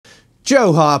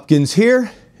Joe Hopkins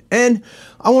here, and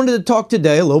I wanted to talk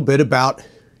today a little bit about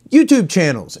YouTube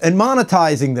channels and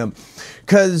monetizing them.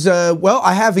 Because, well,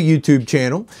 I have a YouTube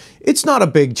channel. It's not a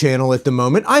big channel at the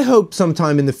moment. I hope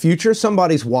sometime in the future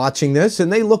somebody's watching this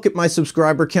and they look at my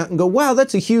subscriber count and go, wow,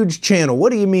 that's a huge channel.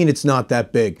 What do you mean it's not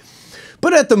that big?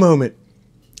 But at the moment,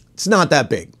 it's not that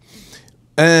big.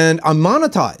 And I'm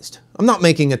monetized. I'm not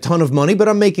making a ton of money, but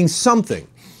I'm making something,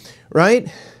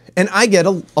 right? And I get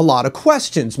a lot of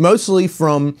questions, mostly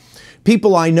from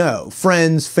people I know,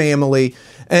 friends, family,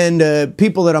 and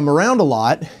people that I'm around a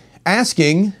lot,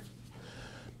 asking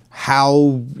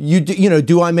how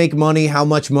do I make money, how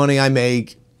much money I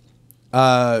make,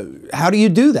 how do you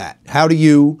do that? How do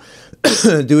you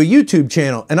do a YouTube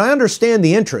channel? And I understand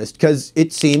the interest because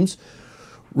it seems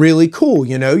really cool.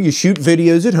 You know, you shoot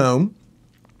videos at home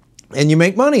and you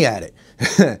make money at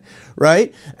it,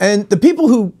 right? And the people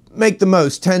who make the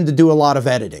most tend to do a lot of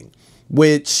editing,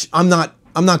 which I'm not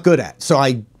good at. So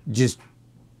I just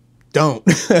don't.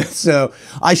 So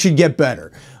I should get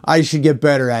better. I should get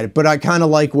better at it, but I kind of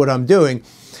like what I'm doing.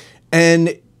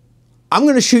 And I'm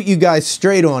going to shoot you guys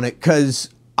straight on it because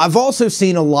I've also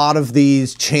seen a lot of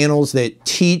these channels that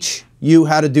teach you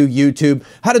how to do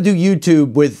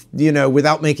YouTube with,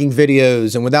 without making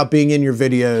videos and without being in your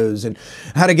videos, and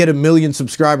how to get 1 million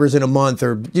subscribers in a month,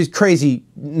 or just crazy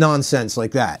nonsense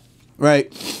like that,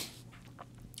 right?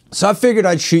 So I figured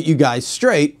I'd shoot you guys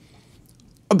straight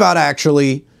about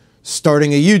actually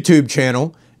starting a YouTube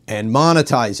channel and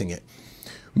monetizing it.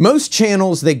 Most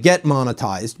channels that get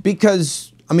monetized,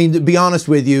 because, I mean, to be honest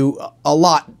with you, a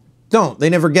lot don't.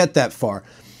 They never get that far.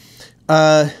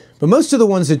 But most of the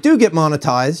ones that do get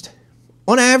monetized,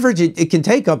 on average, it can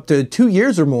take up to 2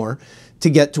 years or more to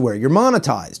get to where you're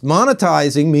monetized.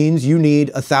 Monetizing means you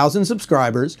need 1,000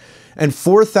 subscribers and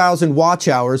 4,000 watch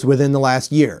hours within the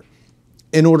last year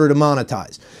in order to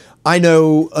monetize.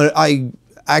 I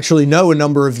actually know a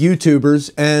number of YouTubers,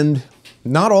 and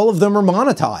not all of them are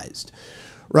monetized,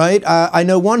 right? I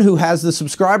know one who has the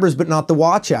subscribers but not the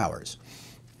watch hours.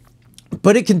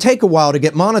 But it can take a while to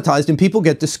get monetized, and people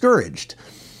get discouraged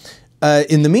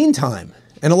in the meantime.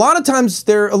 And a lot of times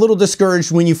they're a little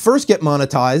discouraged when you first get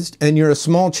monetized and you're a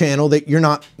small channel that you're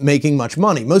not making much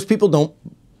money. Most people don't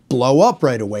blow up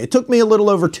right away. It took me a little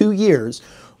over 2 years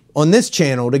on this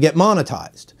channel to get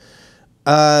monetized.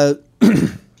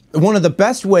 One of the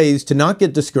best ways to not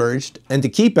get discouraged and to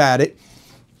keep at it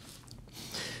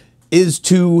is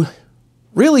to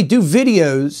really do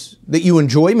videos that you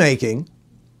enjoy making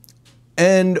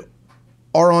and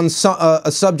are on a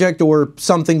subject or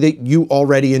something that you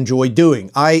already enjoy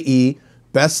doing, i.e.,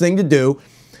 best thing to do,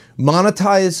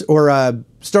 monetize or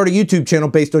start a YouTube channel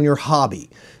based on your hobby,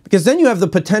 because then you have the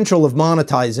potential of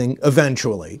monetizing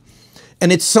eventually,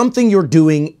 and it's something you're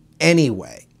doing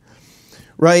anyway,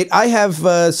 right? I have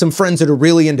some friends that are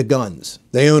really into guns.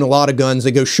 They own a lot of guns.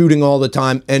 They go shooting all the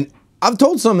time, and I've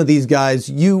told some of these guys,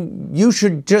 you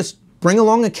should just bring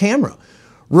along a camera.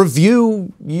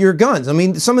 Review your guns. I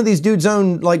mean, some of these dudes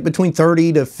own like between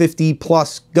 30 to 50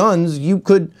 plus guns. You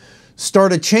could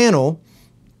start a channel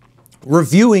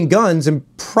reviewing guns and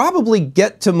probably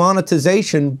get to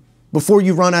monetization before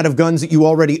you run out of guns that you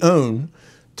already own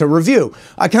to review.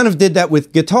 I kind of did that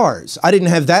with guitars. I didn't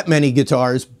have that many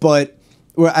guitars, but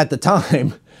at the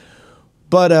time,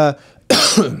 but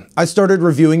I started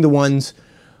reviewing the ones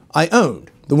I owned.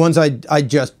 The ones I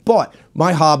just bought.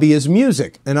 My hobby is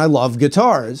music, and I love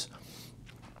guitars.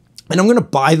 And I'm going to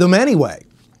buy them anyway.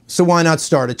 So why not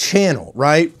start a channel,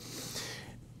 right?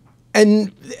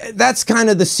 And that's kind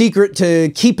of the secret to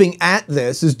keeping at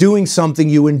this, is doing something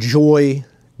you enjoy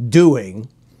doing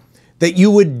that you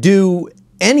would do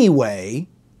anyway,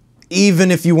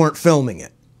 even if you weren't filming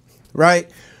it,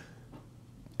 right?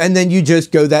 And then you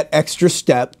just go that extra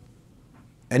step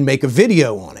and make a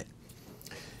video on it.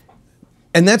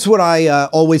 And that's what I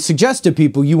always suggest to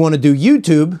people. You want to do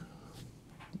YouTube,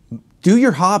 do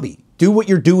your hobby. Do what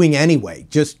you're doing anyway.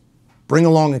 Just bring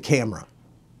along a camera,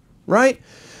 right?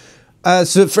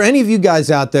 So for any of you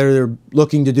guys out there that are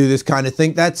looking to do this kind of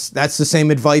thing, that's the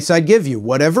same advice I'd give you.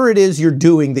 Whatever it is you're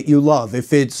doing that you love,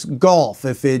 if it's golf,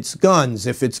 if it's guns,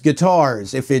 if it's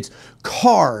guitars, if it's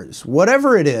cars,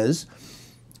 whatever it is,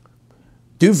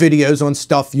 do videos on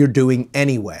stuff you're doing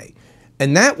anyway.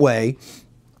 And that way,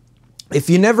 if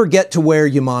you never get to where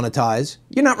you monetize,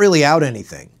 you're not really out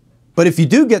anything. But if you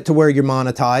do get to where you're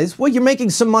monetized, well, you're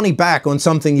making some money back on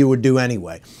something you would do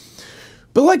anyway.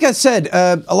 But like I said,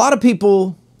 a lot of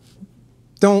people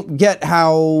don't get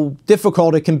how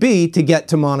difficult it can be to get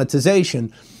to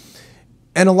monetization.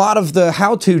 And a lot of the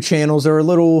how-to channels are a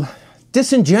little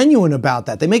disingenuous about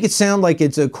that. They make it sound like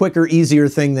it's a quicker, easier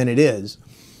thing than it is.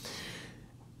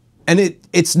 And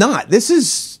it's not. This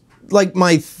is like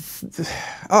my,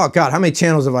 oh God, how many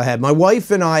channels have I had? My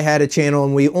wife and I had a channel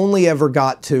and we only ever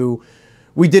got to,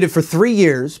 we did it for 3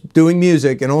 years doing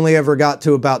music and only ever got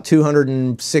to about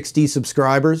 260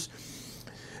 subscribers.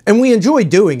 And we enjoyed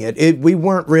doing it. We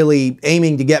weren't really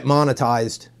aiming to get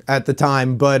monetized at the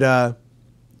time, but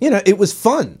you know, it was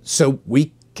fun. So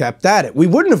we kept at it. We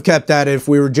wouldn't have kept at it if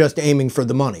we were just aiming for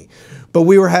the money. But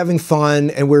we were having fun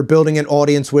and we were building an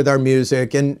audience with our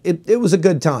music, and it was a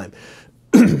good time.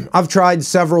 I've tried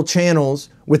several channels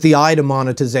with the eye to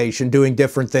monetization, doing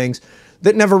different things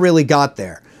that never really got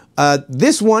there.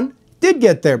 This one did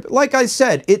get there. But like I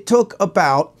said, it took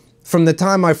about, from the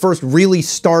time I first really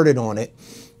started on it,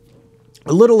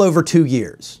 a little over 2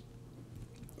 years,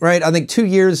 right? I think 2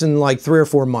 years and like 3 or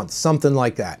 4 months, something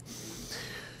like that.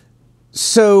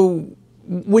 So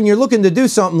when you're looking to do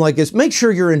something like this, make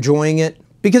sure you're enjoying it,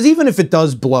 because even if it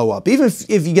does blow up, even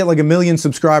if you get like 1 million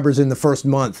subscribers in the first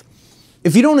month,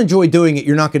 if you don't enjoy doing it,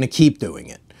 you're not going to keep doing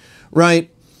it,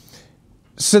 right?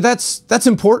 So that's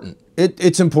important.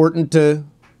 It's important to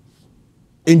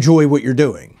enjoy what you're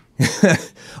doing.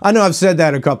 I know I've said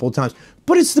that a couple of times,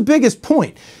 but it's the biggest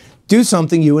point. Do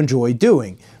something you enjoy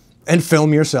doing and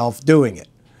film yourself doing it.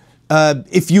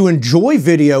 If you enjoy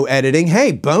video editing,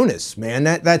 hey, bonus, man,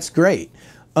 that's great.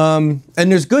 And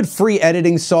there's good free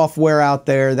editing software out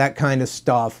there, that kind of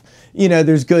stuff. You know,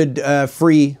 there's good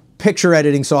free picture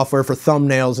editing software for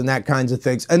thumbnails and that kinds of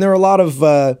things. And there are a lot of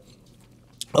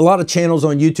channels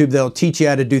on YouTube that'll teach you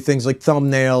how to do things like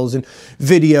thumbnails and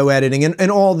video editing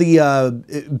and all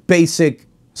the basic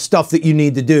stuff that you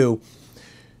need to do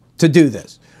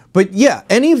this. But yeah,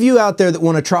 any of you out there that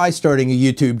want to try starting a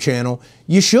YouTube channel,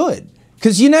 you should,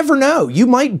 because you never know. You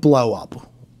might blow up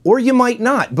or you might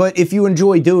not. But if you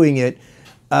enjoy doing it,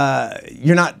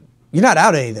 you're not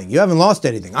out anything. You haven't lost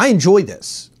anything. I enjoy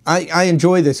this. I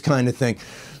enjoy this kind of thing.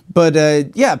 But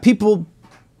yeah, people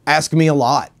ask me a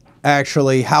lot,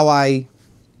 actually, how I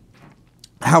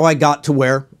got to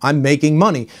where I'm making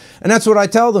money. And that's what I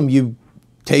tell them. You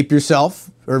tape yourself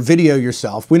or video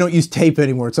yourself. We don't use tape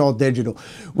anymore. It's all digital.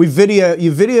 You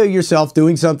video yourself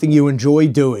doing something you enjoy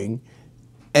doing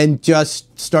and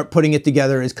just start putting it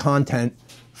together as content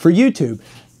for YouTube.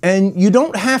 And you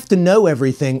don't have to know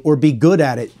everything or be good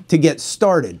at it to get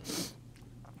started,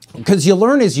 because you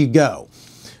learn as you go.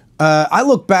 I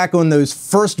look back on those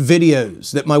first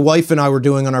videos that my wife and I were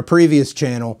doing on our previous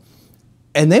channel,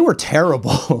 and they were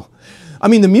terrible. I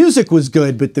mean, the music was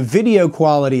good, but the video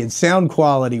quality and sound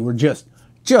quality were just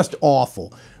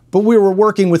awful. But we were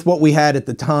working with what we had at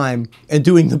the time and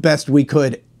doing the best we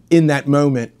could in that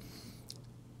moment.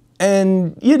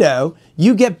 And, you know,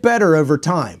 you get better over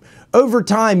time. Over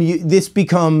time, this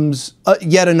becomes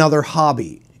yet another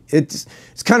hobby. It's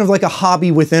kind of like a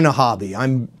hobby within a hobby.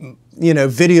 I'm, you know,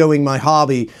 videoing my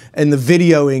hobby, and the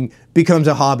videoing becomes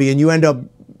a hobby, and you end up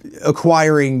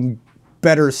acquiring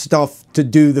better stuff to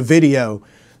do the video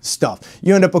stuff.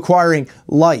 You end up acquiring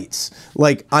lights.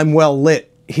 Like, I'm well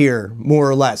lit here, more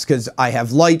or less, because I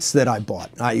have lights that I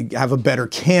bought. I have a better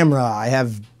camera. I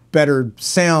have better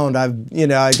sound. I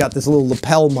got this little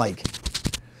lapel mic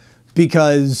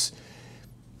because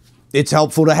it's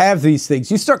helpful to have these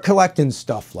things. You start collecting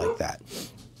stuff like that.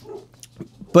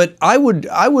 But I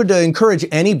would encourage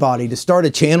anybody to start a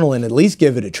channel and at least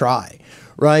give it a try,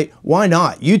 right? Why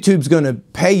not? YouTube's going to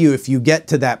pay you if you get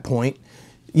to that point,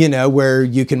 you know, where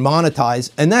you can monetize,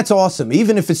 and that's awesome.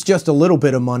 Even if it's just a little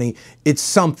bit of money, it's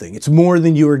something. It's more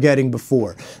than you were getting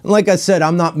before. And like I said,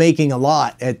 I'm not making a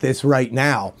lot at this right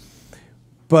now,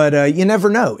 but you never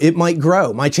know. It might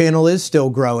grow. My channel is still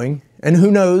growing, and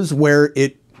who knows where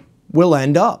it will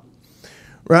end up,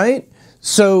 right?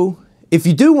 So if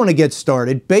you do want to get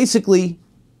started, basically,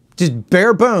 just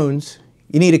bare bones,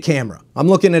 you need a camera. I'm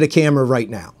looking at a camera right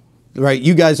now, right?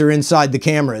 You guys are inside the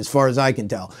camera as far as I can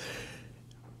tell.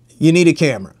 You need a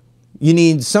camera. You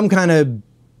need some kind of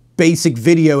basic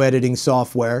video editing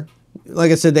software.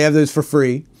 Like I said, they have those for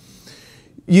free.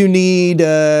 You need,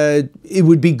 it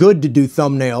would be good to do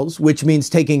thumbnails, which means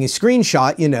taking a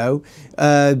screenshot, you know.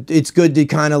 It's good to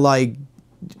kind of like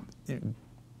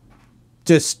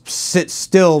just sit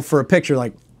still for a picture,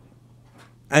 like,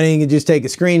 and then you can just take a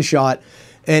screenshot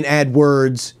and add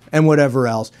words and whatever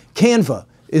else. Canva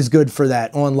is good for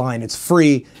that online. It's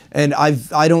free, and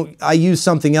I use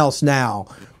something else now,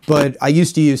 but I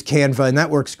used to use Canva, and that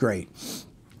works great.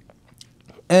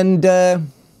 And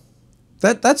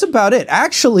that's about it.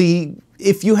 Actually,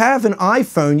 if you have an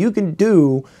iPhone, you can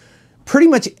do pretty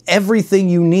much everything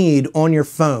you need on your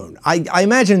phone. I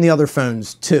imagine the other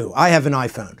phones too. I have an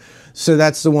iPhone, so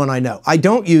that's the one I know. I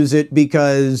don't use it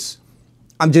because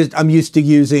I'm used to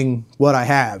using what I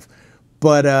have.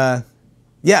 But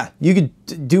yeah, you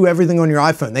could do everything on your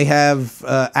iPhone. They have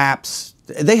apps.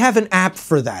 They have an app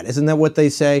for that. Isn't that what they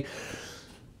say?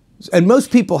 And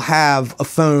most people have a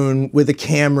phone with a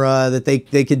camera that they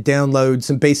could download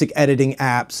some basic editing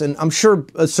apps. And I'm sure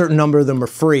a certain number of them are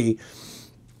free.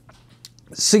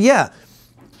 So yeah,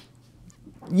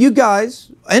 you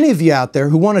guys, any of you out there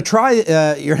who want to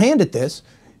try your hand at this,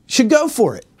 should go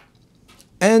for it.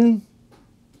 And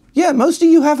yeah, most of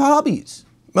you have hobbies.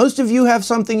 Most of you have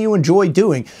something you enjoy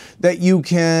doing that you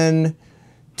can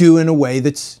do in a way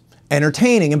that's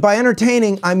entertaining. And by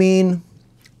entertaining, I mean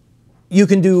you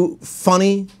can do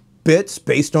funny bits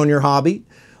based on your hobby.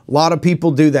 A lot of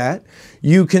people do that.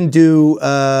 You can do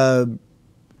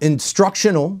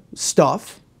instructional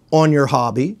stuff on your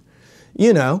hobby.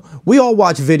 You know, we all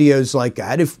watch videos like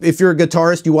that. If you're a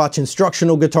guitarist, you watch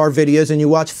instructional guitar videos and you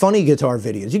watch funny guitar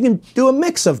videos. You can do a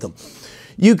mix of them.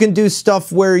 You can do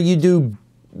stuff where you do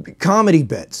comedy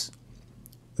bits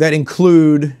that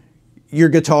include your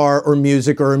guitar or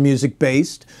music or are music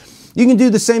based. You can do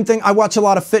the same thing. I watch a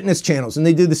lot of fitness channels and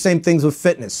they do the same things with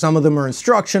fitness. Some of them are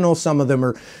instructional, some of them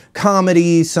are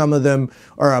comedy, some of them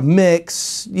are a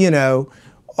mix, you know,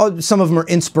 some of them are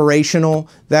inspirational,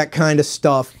 that kind of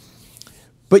stuff.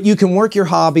 But you can work your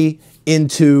hobby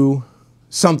into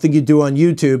something you do on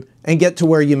YouTube and get to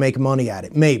where you make money at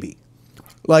it, maybe.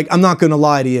 Like, I'm not going to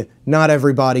lie to you, not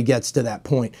everybody gets to that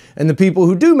point. And the people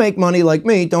who do make money, like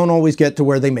me, don't always get to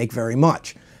where they make very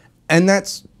much. And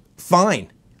that's fine.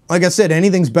 Like I said,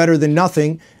 anything's better than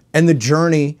nothing. And the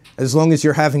journey, as long as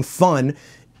you're having fun,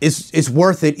 is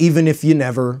worth it, even if you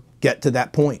never get to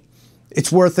that point.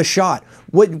 It's worth a shot.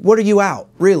 What are you out,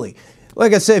 really?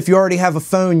 Like I said, if you already have a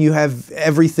phone, you have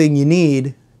everything you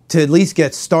need to at least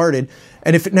get started.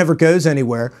 And if it never goes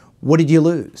anywhere, what did you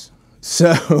lose?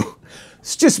 So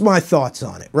it's just my thoughts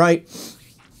on it, right?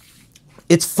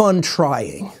 It's fun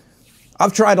trying.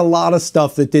 I've tried a lot of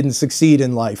stuff that didn't succeed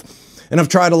in life. And I've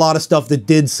tried a lot of stuff that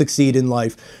did succeed in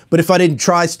life. But if I didn't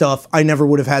try stuff, I never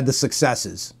would have had the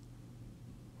successes.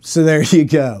 So there you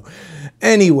go.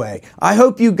 Anyway, I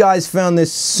hope you guys found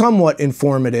this somewhat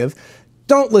informative.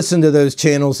 Don't listen to those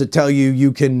channels that tell you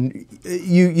you could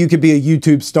be a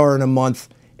YouTube star in a month.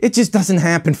 It just doesn't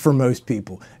happen for most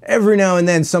people. Every now and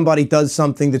then somebody does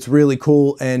something that's really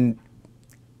cool and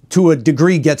to a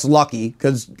degree gets lucky,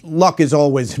 because luck is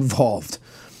always involved,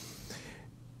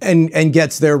 and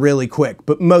gets there really quick.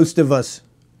 But most of us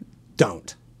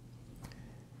don't.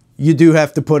 You do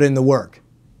have to put in the work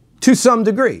to some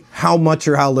degree. How much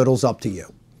or how little's up to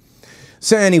you.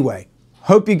 So anyway,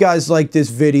 hope you guys liked this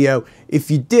video. If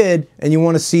you did and you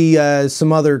want to see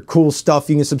some other cool stuff,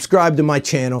 you can subscribe to my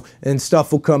channel and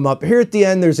stuff will come up. Here at the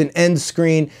end, there's an end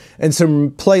screen and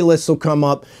some playlists will come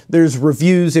up. There's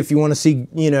reviews if you want to see,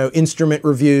 you know, instrument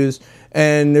reviews.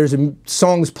 And there's a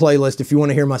songs playlist if you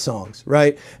want to hear my songs,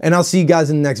 right? And I'll see you guys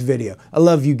in the next video. I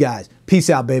love you guys. Peace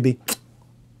out, baby.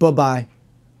 Bye-bye.